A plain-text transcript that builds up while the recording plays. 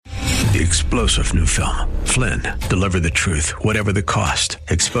The explosive new film, Flynn, deliver the truth, whatever the cost,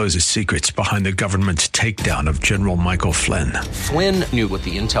 exposes secrets behind the government's takedown of General Michael Flynn. Flynn knew what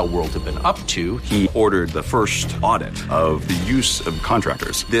the intel world had been up to. He ordered the first audit of the use of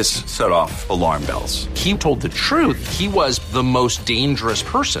contractors. This set off alarm bells. He told the truth. He was the most dangerous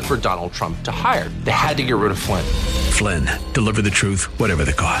person for Donald Trump to hire. They had to get rid of Flynn. Flynn, deliver the truth, whatever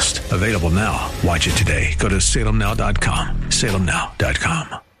the cost. Available now. Watch it today. Go to salemnow.com.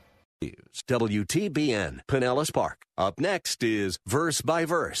 salemnow.com. WTBN, Pinellas Park. Up next is Verse by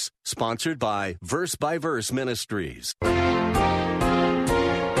Verse, sponsored by Verse Ministries. Let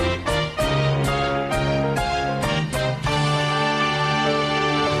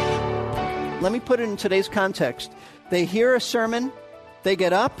me put it in today's context. They hear a sermon, they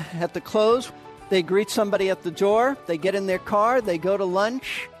get up at the close, they greet somebody at the door, they get in their car, they go to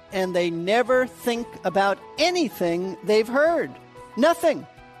lunch, and they never think about anything they've heard. Nothing.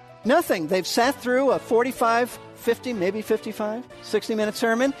 They've sat through a 45, 50, maybe 55, 60-minute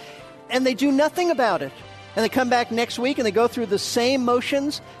sermon, and they do nothing about it. And they come back next week and they go through the same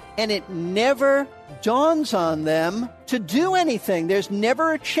motions, and it never dawns on them to do anything. There's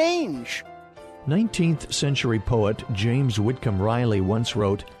never a change. 19th century poet James Whitcomb Riley once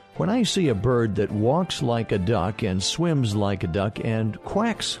wrote, "When I see a bird that walks like a duck and swims like a duck and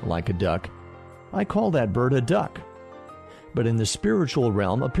quacks like a duck, I call that bird a duck." But in the spiritual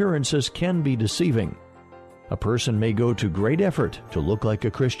realm, appearances can be deceiving. A person may go to great effort to look like a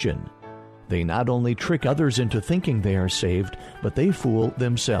Christian. They not only trick others into thinking they are saved, but they fool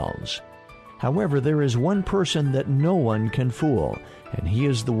themselves. However, there is one person that no one can fool, and he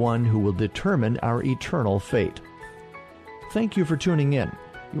is the one who will determine our eternal fate. Thank you for tuning in.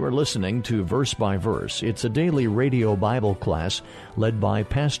 You are listening to Verse by Verse. It's a daily radio Bible class led by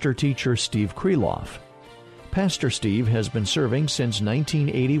pastor-teacher Steve Kreloff. Pastor Steve has been serving since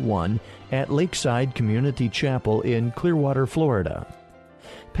 1981 at Lakeside Community Chapel in Clearwater, Florida.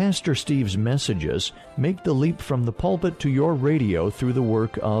 Pastor Steve's messages make the leap from the pulpit to your radio through the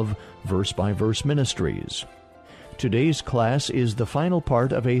work of Verse by Verse Ministries. Today's class is the final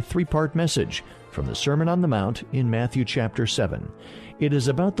part of a three-part message from the Sermon on the Mount in Matthew chapter 7. It is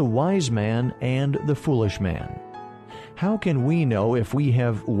about the wise man and the foolish man. How can we know if we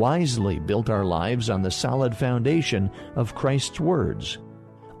have wisely built our lives on the solid foundation of Christ's words?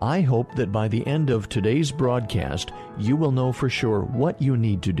 I hope that by the end of today's broadcast, you will know for sure what you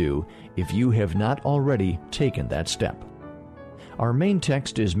need to do if you have not already taken that step. Our main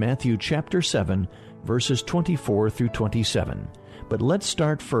text is Matthew chapter 7, verses 24 through 27. But let's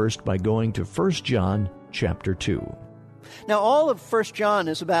start first by going to 1 John chapter 2. Now, all of 1 John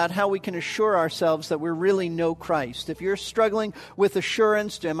is about how we can assure ourselves that we really know Christ. If you're struggling with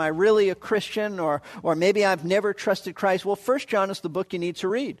assurance, am I really a Christian, or maybe I've never trusted Christ, well, 1 John is the book you need to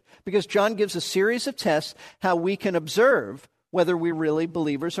read, because John gives a series of tests how we can observe whether we're really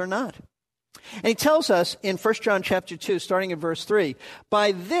believers or not. And he tells us in 1 John chapter 2, starting at verse 3,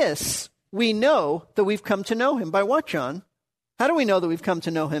 by this we know that we've come to know him. By what, John? How do we know that we've come to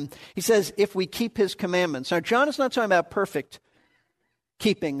know him? He says, if we keep his commandments. Now, John is not talking about perfect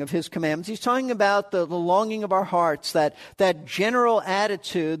keeping of his commandments. He's talking about the longing of our hearts, that general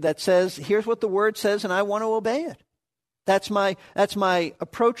attitude that says, here's what the word says, and I want to obey it. That's my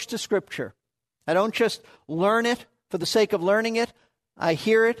approach to Scripture. I don't just learn it for the sake of learning it. I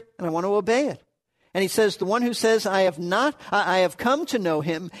hear it, and I want to obey it. And he says, the one who says, I have come to know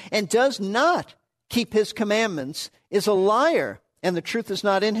him, and does not keep his commandments is a liar, and the truth is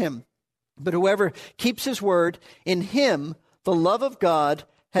not in him. But whoever keeps his word, in him the love of God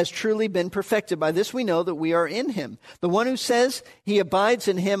has truly been perfected. By this we know that we are in him. The one who says he abides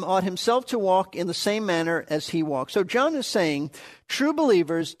in him ought himself to walk in the same manner as he walks. So John is saying true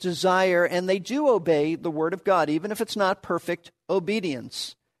believers desire and they do obey the word of God, even if it's not perfect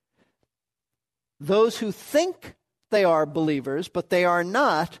obedience. Those who think they are believers, but they are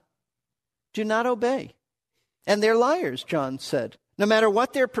not, do not obey. And they're liars, John said. No matter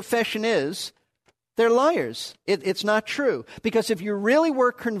what their profession is, they're liars. It's not true. Because if you really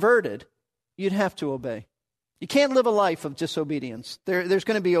were converted, you'd have to obey. You can't live a life of disobedience. There's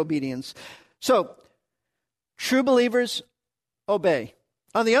going to be obedience. So, true believers obey.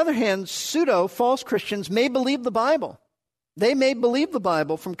 On the other hand, false Christians may believe the Bible. They may believe the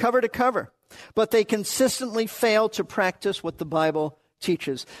Bible from cover to cover, but they consistently fail to practice what the Bible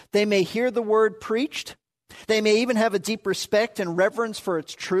teaches. They may hear the word preached. They may even have a deep respect and reverence for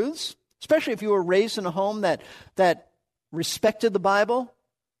its truths, especially if you were raised in a home that respected the Bible,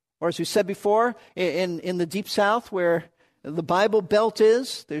 or as we said before, in the Deep South where the Bible Belt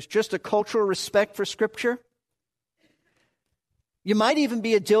is, there's just a cultural respect for Scripture. You might even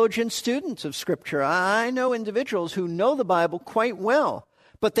be a diligent student of Scripture. I know individuals who know the Bible quite well,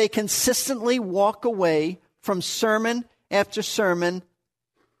 but they consistently walk away from sermon after sermon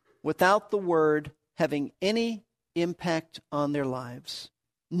without the Word having any impact on their lives.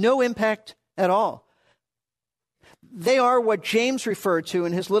 No impact at all. They are what James referred to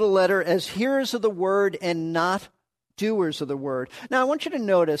in his little letter as hearers of the Word and not doers of the Word. Now, I want you to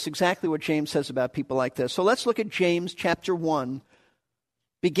notice exactly what James says about people like this. So let's look at James chapter 1,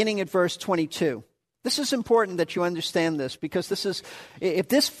 beginning at verse 22. This is important that you understand this, because if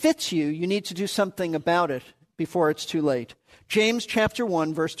this fits you, you need to do something about it before it's too late. James chapter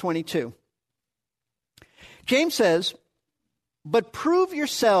 1, verse 22. James says, "But prove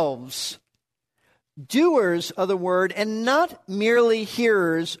yourselves doers of the word and not merely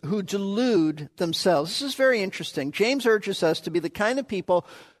hearers who delude themselves." This is very interesting. James urges us to be the kind of people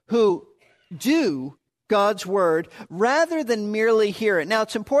who do God's word rather than merely hear it. Now,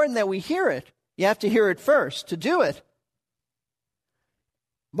 it's important that we hear it. You have to hear it first to do it.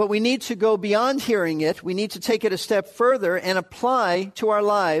 But we need to go beyond hearing it. We need to take it a step further and apply to our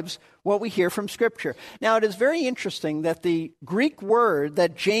lives what we hear from Scripture. Now, it is very interesting that the Greek word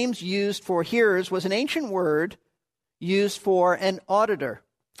that James used for hearers was an ancient word used for an auditor.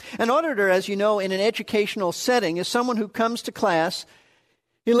 An auditor, as you know, in an educational setting is someone who comes to class.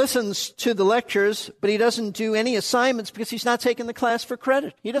 He listens to the lectures, but he doesn't do any assignments because he's not taking the class for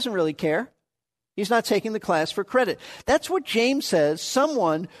credit. He doesn't really care. He's not taking the class for credit. That's what James says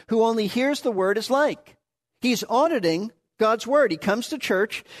someone who only hears the word is like. He's auditing God's word. He comes to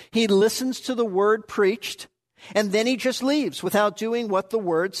church, he listens to the word preached, and then he just leaves without doing what the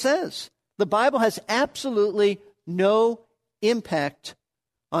word says. The Bible has absolutely no impact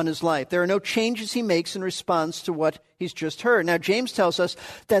on his life. There are no changes he makes in response to what he's just heard. Now, James tells us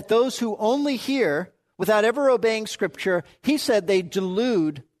that those who only hear without ever obeying Scripture, he said they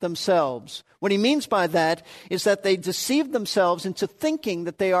delude themselves. What he means by that is that they deceive themselves into thinking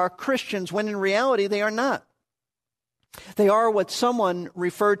that they are Christians when in reality they are not. They are what someone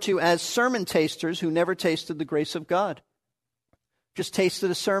referred to as sermon tasters who never tasted the grace of God. Just tasted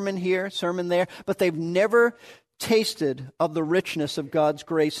a sermon here, sermon there, but they've never tasted of the richness of God's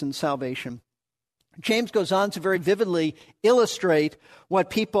grace and salvation. James goes on to very vividly illustrate what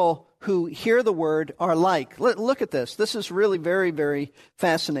people who hear the word are like. Look at this. This is really very, very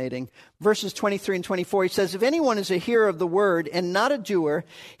fascinating. Verses 23 and 24, he says, "If anyone is a hearer of the word and not a doer,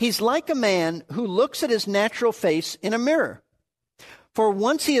 he's like a man who looks at his natural face in a mirror. For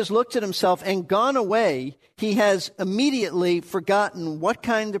once he has looked at himself and gone away, he has immediately forgotten what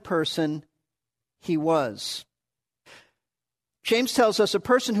kind of person he was." James tells us a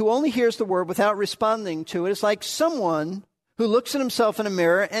person who only hears the word without responding to it is like someone who looks at himself in a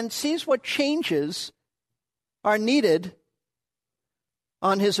mirror and sees what changes are needed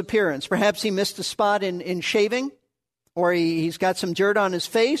on his appearance. Perhaps he missed a spot in shaving, or he's got some dirt on his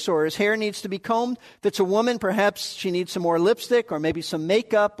face, or his hair needs to be combed. If it's a woman, perhaps she needs some more lipstick, or maybe some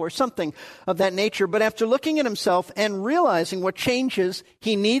makeup, or something of that nature. But after looking at himself and realizing what changes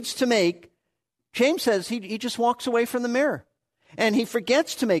he needs to make, James says he just walks away from the mirror. And he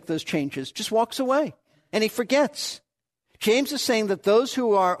forgets to make those changes, just walks away, and he forgets. James is saying that those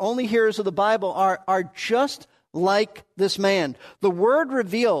who are only hearers of the Bible are just like this man. The Word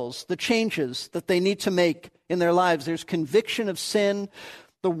reveals the changes that they need to make in their lives. There's conviction of sin.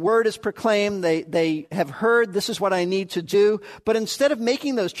 The Word is proclaimed. They have heard, this is what I need to do. But instead of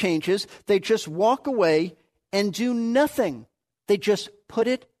making those changes, they just walk away and do nothing. They just put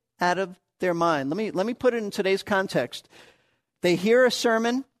it out of their mind. Let me put it in today's context. They hear a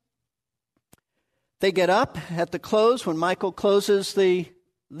sermon. They get up at the close when Michael closes the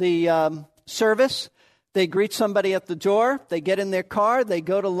service. They greet somebody at the door. They get in their car. They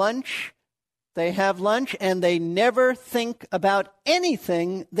go to lunch. They have lunch, and they never think about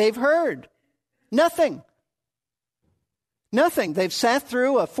anything they've heard. Nothing. Nothing. They've sat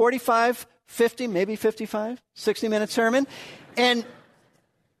through a 45, 50, maybe 55, 60-minute sermon, and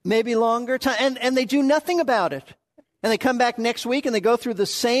maybe longer time, and they do nothing about it. And they come back next week and they go through the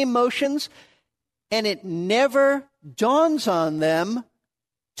same motions, and it never dawns on them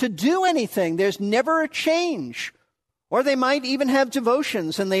to do anything. There's never a change. Or they might even have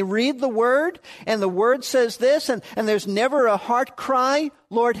devotions and they read the Word and the Word says this, and there's never a heart cry,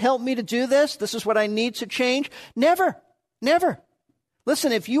 Lord, help me to do this. This is what I need to change. Never.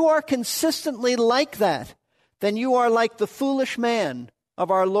 Listen, if you are consistently like that, then you are like the foolish man of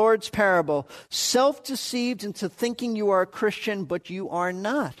our Lord's parable, self-deceived into thinking you are a Christian, but you are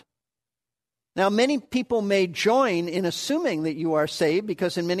not. Now, many people may join in assuming that you are saved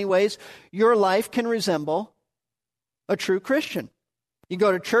because in many ways your life can resemble a true Christian. You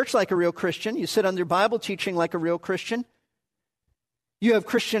go to church like a real Christian. You sit under Bible teaching like a real Christian. You have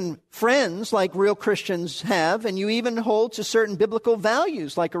Christian friends like real Christians have, and you even hold to certain biblical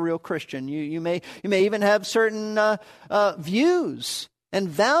values like a real Christian. You may even have certain views and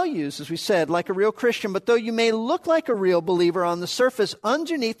values, as we said, like a real Christian. But though you may look like a real believer on the surface,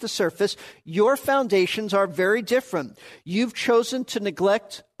 underneath the surface, your foundations are very different. You've chosen to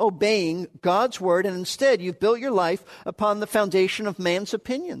neglect obeying God's word, and instead you've built your life upon the foundation of man's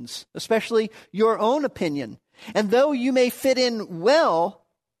opinions, especially your own opinion. And though you may fit in well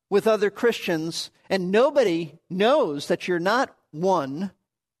with other Christians, and nobody knows that you're not one,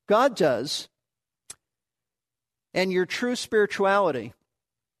 God does, and your true spirituality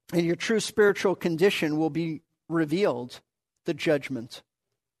and your true spiritual condition will be revealed, the judgment.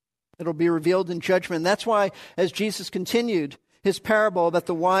 It'll be revealed in judgment. That's why, as Jesus continued his parable about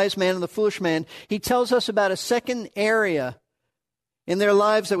the wise man and the foolish man, he tells us about a second area in their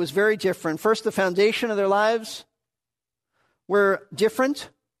lives that was very different. First, the foundation of their lives were different.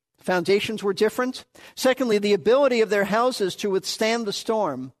 Foundations were different. Secondly, the ability of their houses to withstand the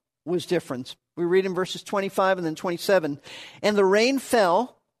storm was different. We read in verses 25 and then 27, and the rain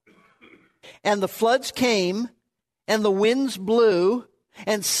fell, and the floods came, and the winds blew,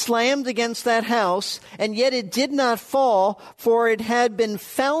 and slammed against that house, and yet it did not fall, for it had been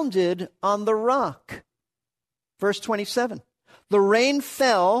founded on the rock. Verse 27. The rain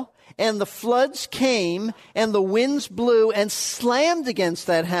fell, and the floods came, and the winds blew, and slammed against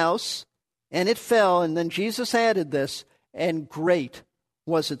that house, and it fell. And then Jesus added this, and great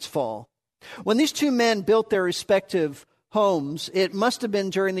was its fall. When these two men built their respective homes, it must have been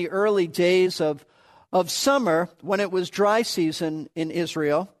during the early days of summer, when it was dry season in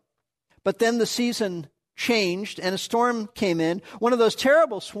Israel. But then the season changed, and a storm came in, one of those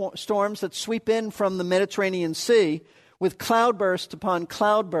terrible storms that sweep in from the Mediterranean Sea, with cloudburst upon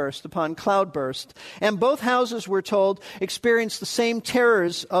cloudburst upon cloudburst. And both houses, we're told, experienced the same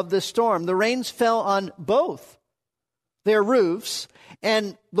terrors of this storm. The rains fell on both their roofs,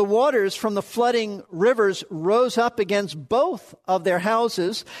 and the waters from the flooding rivers rose up against both of their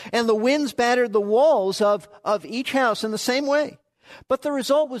houses, and the winds battered the walls of each house in the same way. But the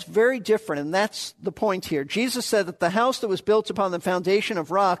result was very different, and that's the point here. Jesus said that the house that was built upon the foundation of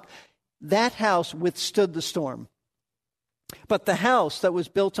rock, that house withstood the storm. But the house that was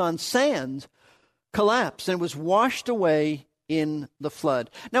built on sand collapsed and was washed away in the flood.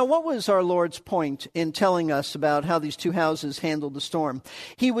 Now, what was our Lord's point in telling us about how these two houses handled the storm?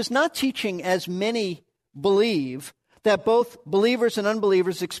 He was not teaching, as many believe, that both believers and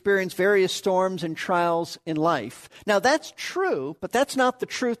unbelievers experience various storms and trials in life. Now, that's true, but that's not the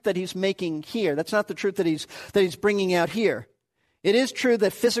truth that he's making here. That's not the truth that he's bringing out here. It is true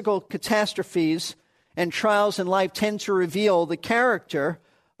that physical catastrophes and trials in life tend to reveal the character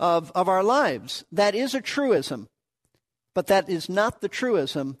of our lives. That is a truism, but that is not the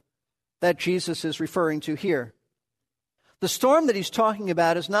truism that Jesus is referring to here. The storm that he's talking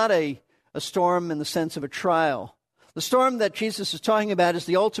about is not a storm in the sense of a trial. The storm that Jesus is talking about is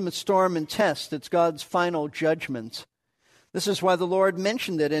the ultimate storm and test. It's God's final judgment. This is why the Lord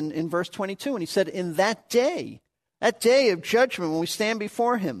mentioned it in verse 22, and he said, in that day of judgment when we stand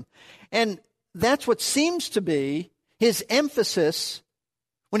before him. And that's what seems to be his emphasis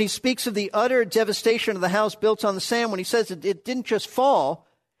when he speaks of the utter devastation of the house built on the sand. When he says it didn't just fall,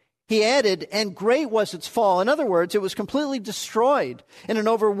 he added, and great was its fall. In other words, it was completely destroyed in an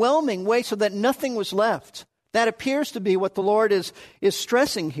overwhelming way so that nothing was left. That appears to be what the Lord is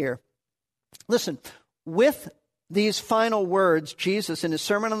stressing here. Listen, with these final words, Jesus in his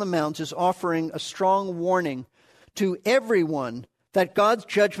Sermon on the Mount is offering a strong warning to everyone that God's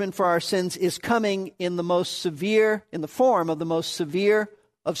judgment for our sins is coming in the form of the most severe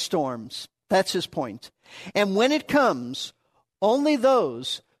of storms. That's his point. And when it comes, only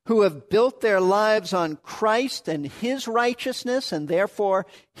those who have built their lives on Christ and his righteousness, and therefore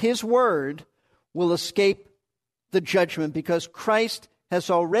his word, will escape the judgment, because Christ has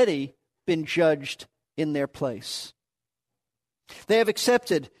already been judged in their place. They have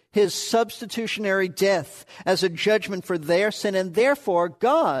accepted his substitutionary death as a judgment for their sin, and therefore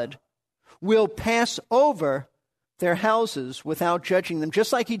God will pass over their houses without judging them,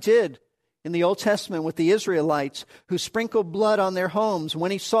 just like he did in the Old Testament with the Israelites who sprinkled blood on their homes.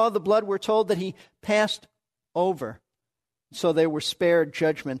 When he saw the blood, we're told that he passed over, so they were spared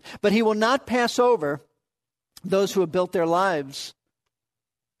judgment. But he will not pass over those who have built their lives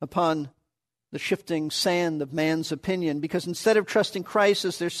upon the shifting sand of man's opinion, because instead of trusting Christ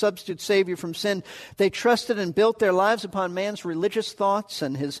as their substitute Savior from sin, they trusted and built their lives upon man's religious thoughts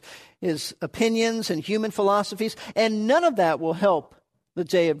and his opinions and human philosophies, and none of that will help the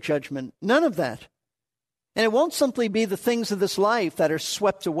day of judgment. None of that. And it won't simply be the things of this life that are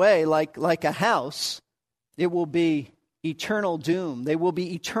swept away like a house. It will be eternal doom. They will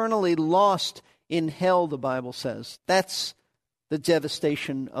be eternally lost in hell, the Bible says. That's the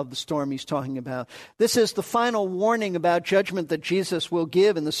devastation of the storm he's talking about. This is the final warning about judgment that Jesus will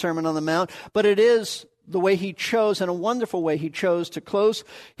give in the Sermon on the Mount, but it is the way he chose, and a wonderful way he chose to close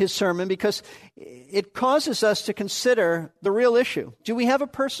his sermon, because it causes us to consider the real issue. Do we have a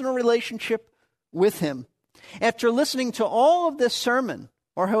personal relationship with him? After listening to all of this sermon,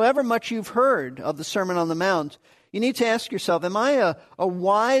 or however much you've heard of the Sermon on the Mount, you need to ask yourself, am I a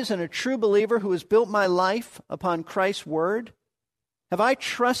wise and a true believer who has built my life upon Christ's word? Have I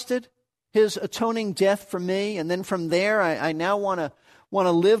trusted his atoning death for me, and then from there I now want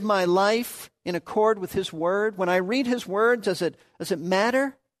to live my life in accord with his word? When I read his word, does it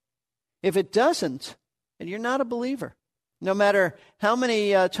matter? If it doesn't, then you're not a believer. No matter how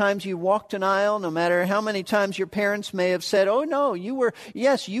many times you walked an aisle, no matter how many times your parents may have said, oh no,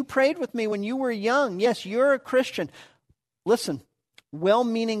 you prayed with me when you were young. Yes, you're a Christian. Listen,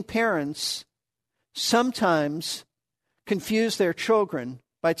 well-meaning parents sometimes confuse their children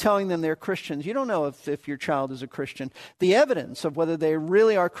by telling them they're Christians. You don't know if your child is a Christian. The evidence of whether they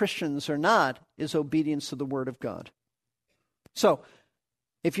really are Christians or not is obedience to the Word of God. So,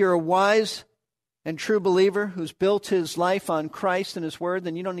 if you're a wise and true believer who's built his life on Christ and his Word,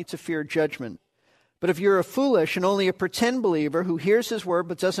 then you don't need to fear judgment. But if you're a foolish and only a pretend believer who hears his Word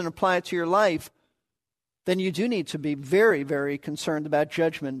but doesn't apply it to your life, then you do need to be very, very concerned about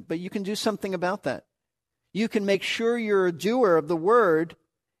judgment. But you can do something about that. You can make sure you're a doer of the Word,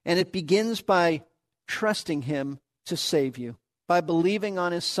 and it begins by trusting him to save you, by believing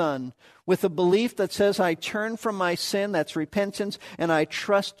on his Son, with a belief that says, I turn from my sin, that's repentance, and I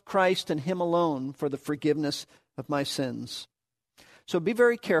trust Christ and him alone for the forgiveness of my sins. So be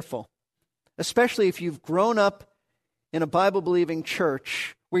very careful, especially if you've grown up in a Bible-believing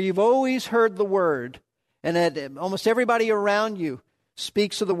church where you've always heard the Word, and that almost everybody around you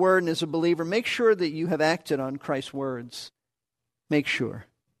speaks of the Word and is a believer. Make sure that you have acted on Christ's words. Make sure.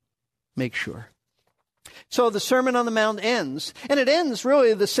 Make sure. So the Sermon on the Mount ends, and it ends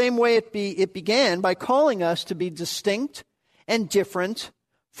really the same way it began, by calling us to be distinct and different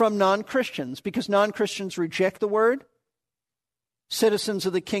from non-Christians, because non-Christians reject the Word. Citizens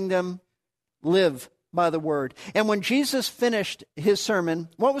of the kingdom live by the Word. And when Jesus finished his sermon,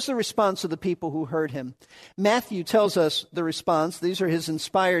 what was the response of the people who heard him? Matthew tells us the response. These are his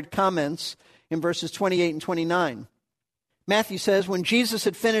inspired comments in verses 28 and 29. Matthew says, when Jesus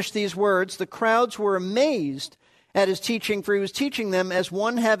had finished these words, the crowds were amazed at his teaching, for he was teaching them as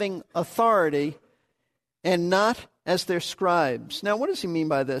one having authority and not as their scribes. Now, what does he mean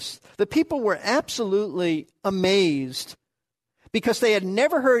by this? The people were absolutely amazed because they had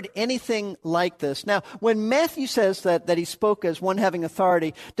never heard anything like this. Now, when Matthew says that he spoke as one having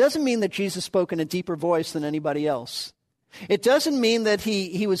authority, doesn't mean that Jesus spoke in a deeper voice than anybody else. It doesn't mean that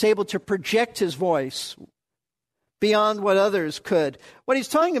he was able to project his voice beyond what others could. What he's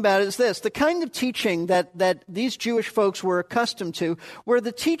talking about is this: the kind of teaching that these Jewish folks were accustomed to were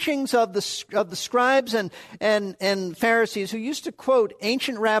the teachings of the scribes and Pharisees, who used to quote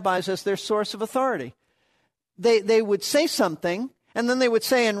ancient rabbis as their source of authority. They would say something, and then they would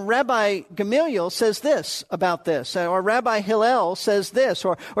say, and Rabbi Gamaliel says this about this, or Rabbi Hillel says this,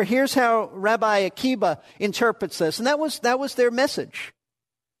 or here's how Rabbi Akiba interprets this. And that was their message.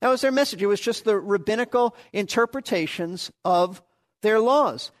 That was their message. It was just the rabbinical interpretations of their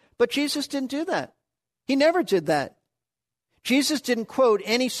laws. But Jesus didn't do that. He never did that. Jesus didn't quote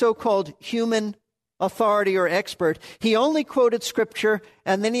any so-called human authority or expert. He only quoted Scripture,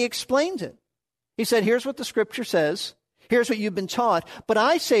 and then he explained it. He said, here's what the Scripture says. Here's what you've been taught. But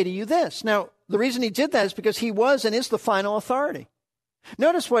I say to you this. Now, the reason he did that is because he was and is the final authority.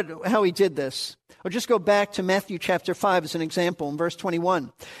 Notice how he did this. I'll just go back to Matthew chapter 5 as an example in verse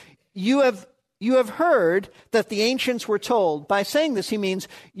 21. You have heard that the ancients were told. By saying this, he means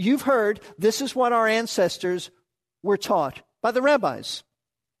you've heard this is what our ancestors were taught by the rabbis.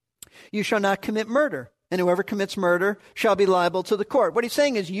 You shall not commit murder, and whoever commits murder shall be liable to the court. What he's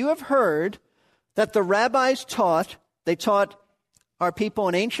saying is you have heard that the rabbis taught, they taught our people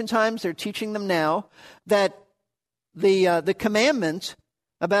in ancient times, they're teaching them now, that the commandment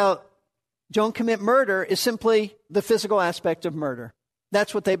about don't commit murder is simply the physical aspect of murder.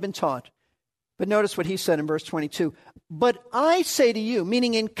 That's what they've been taught. But notice what he said in verse 22. But I say to you,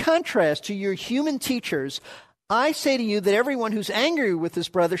 meaning in contrast to your human teachers, I say to you that everyone who's angry with his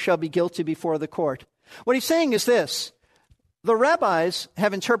brother shall be guilty before the court. What he's saying is this: the rabbis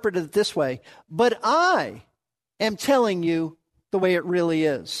have interpreted it this way, but I am telling you the way it really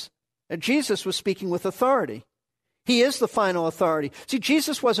is. And Jesus was speaking with authority. He is the final authority. See,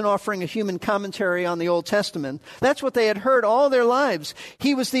 Jesus wasn't offering a human commentary on the Old Testament. That's what they had heard all their lives.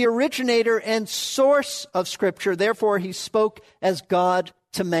 He was the originator and source of Scripture. Therefore, he spoke as God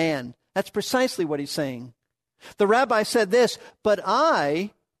to man. That's precisely what he's saying. The rabbi said this, but I,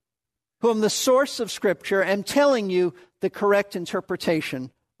 who am the source of Scripture, am telling you the correct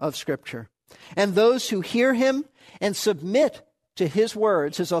interpretation of Scripture. And those who hear him and submit to his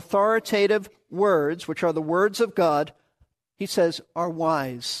words, his authoritative words, which are the words of God, he says, are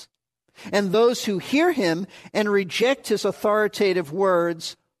wise. And those who hear him and reject his authoritative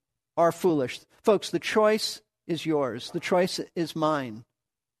words are foolish. Folks, the choice is yours. The choice is mine.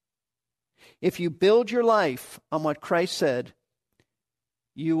 If you build your life on what Christ said,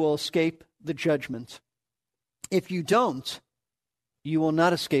 you will escape the judgment. If you don't, you will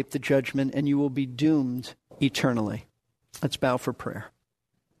not escape the judgment, and you will be doomed eternally. Let's bow for prayer.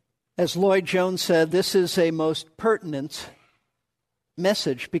 As Lloyd Jones said, this is a most pertinent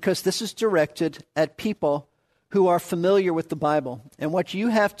message because this is directed at people who are familiar with the Bible. And what you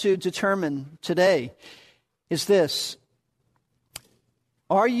have to determine today is this: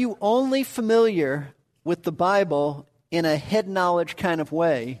 are you only familiar with the Bible in a head knowledge kind of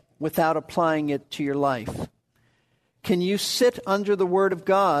way without applying it to your life? Can you sit under the Word of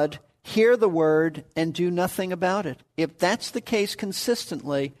God, hear the Word, and do nothing about it? If that's the case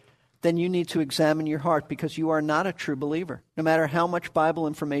consistently, then you need to examine your heart because you are not a true believer, no matter how much Bible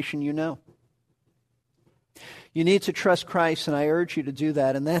information you know. You need to trust Christ, and I urge you to do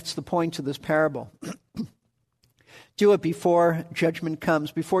that, and that's the point of this parable. Do it before judgment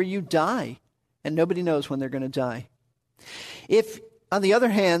comes, before you die, and nobody knows when they're going to die. If, on the other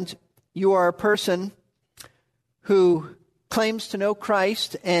hand, you are a person who claims to know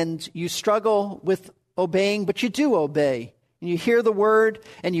Christ and you struggle with obeying, but you do obey, and you hear the word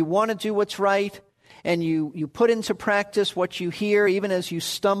and you want to do what's right, and you put into practice what you hear even as you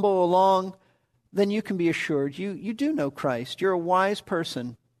stumble along, then you can be assured you do know Christ. You're a wise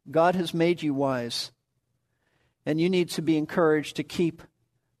person. God has made you wise. And you need to be encouraged to keep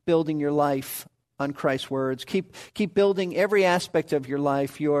building your life on Christ's words. Keep building every aspect of your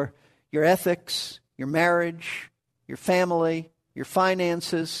life, your ethics, your marriage, your family, your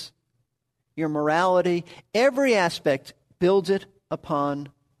finances, your morality. Every aspect, build it upon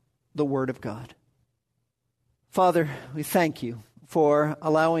the Word of God. Father, we thank you for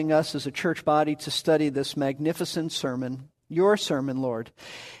allowing us as a church body to study this magnificent sermon, your sermon, Lord.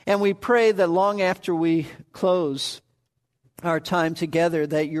 And we pray that long after we close our time together,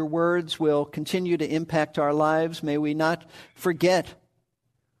 that your words will continue to impact our lives. May we not forget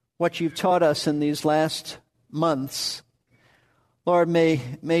what you've taught us in these last months. Lord, may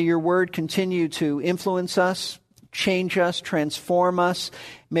your word continue to influence us, change us, transform us.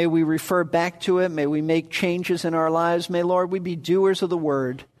 May we refer back to it. May we make changes in our lives. May, Lord, we be doers of the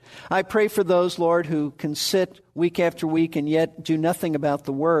word. I pray for those, Lord, who can sit week after week and yet do nothing about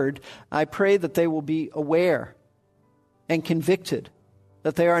the word. I pray that they will be aware and convicted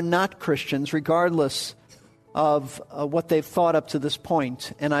that they are not Christians, regardless of what they've thought up to this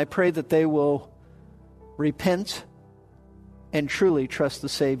point. And I pray that they will repent and truly trust the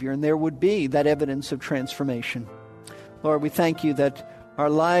Savior, and there would be that evidence of transformation. Lord, we thank you that our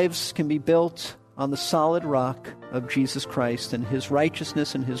lives can be built on the solid rock of Jesus Christ and his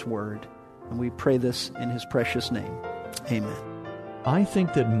righteousness and his word. And we pray this in his precious name. Amen. I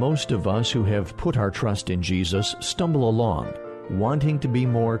think that most of us who have put our trust in Jesus stumble along, wanting to be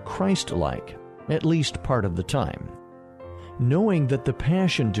more Christ-like, at least part of the time. Knowing that the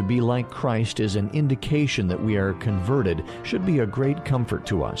passion to be like Christ is an indication that we are converted should be a great comfort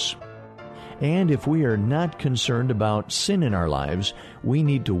to us. And if we are not concerned about sin in our lives, we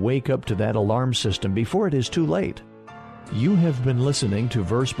need to wake up to that alarm system before it is too late. You have been listening to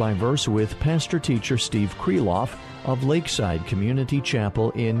Verse by Verse with Pastor-Teacher Steve Kreloff of Lakeside Community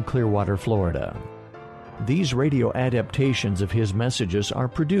Chapel in Clearwater, Florida. These radio adaptations of his messages are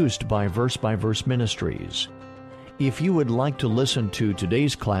produced by Verse Ministries. If you would like to listen to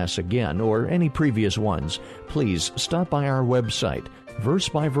today's class again or any previous ones, please stop by our website,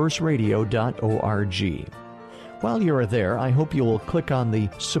 versebyverseradio.org. While you are there, I hope you will click on the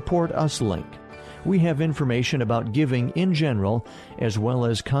Support Us link. We have information about giving in general, as well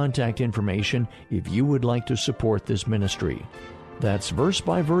as contact information if you would like to support this ministry. That's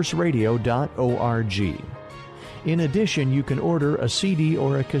versebyverseradio.org. In addition, you can order a CD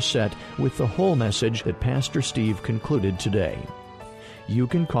or a cassette with the whole message that Pastor Steve concluded today. You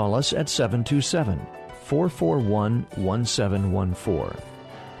can call us at 727-441-1714.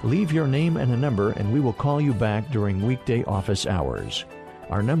 Leave your name and a number, and we will call you back during weekday office hours.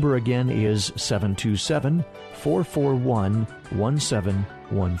 Our number again is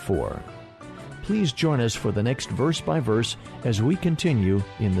 727-441-1714. Please join us for the next Verse by Verse as we continue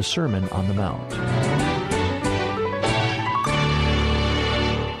in the Sermon on the Mount.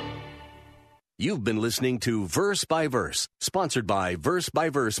 You've been listening to Verse by Verse, sponsored by Verse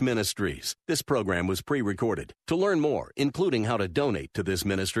Ministries. This program was pre-recorded. To learn more, including how to donate to this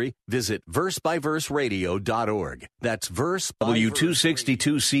ministry, visit versebyverseradio.org. That's Verse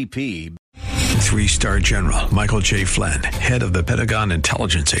W262CP. 3-star General Michael J. Flynn, head of the Pentagon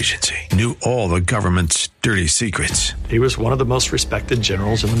Intelligence Agency, knew all the government's dirty secrets. He was one of the most respected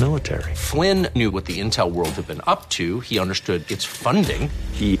generals in the military. Flynn knew what the intel world had been up to. He understood its funding.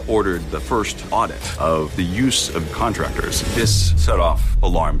 He ordered the first audit of the use of contractors. This set off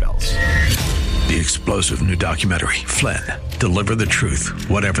alarm bells. The explosive new documentary, Flynn, Deliver the Truth,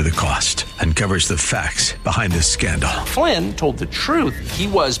 Whatever the Cost, uncovers the facts behind this scandal. Flynn told the truth. He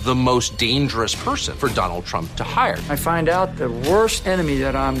was the most dangerous person for Donald Trump to hire. I find out the worst enemy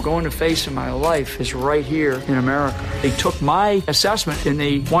that I'm going to face in my life is right here in America. They took my assessment and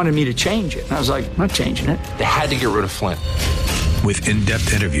they wanted me to change it. And I was like, I'm not changing it. They had to get rid of Flynn. With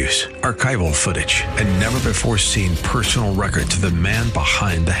in-depth interviews, archival footage, and never-before-seen personal records of the man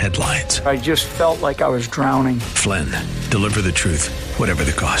behind the headlines. I just felt like I was drowning. Flynn, Deliver the Truth, Whatever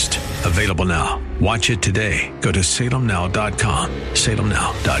the Cost. Available now. Watch it today. Go to salemnow.com.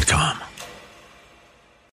 salemnow.com.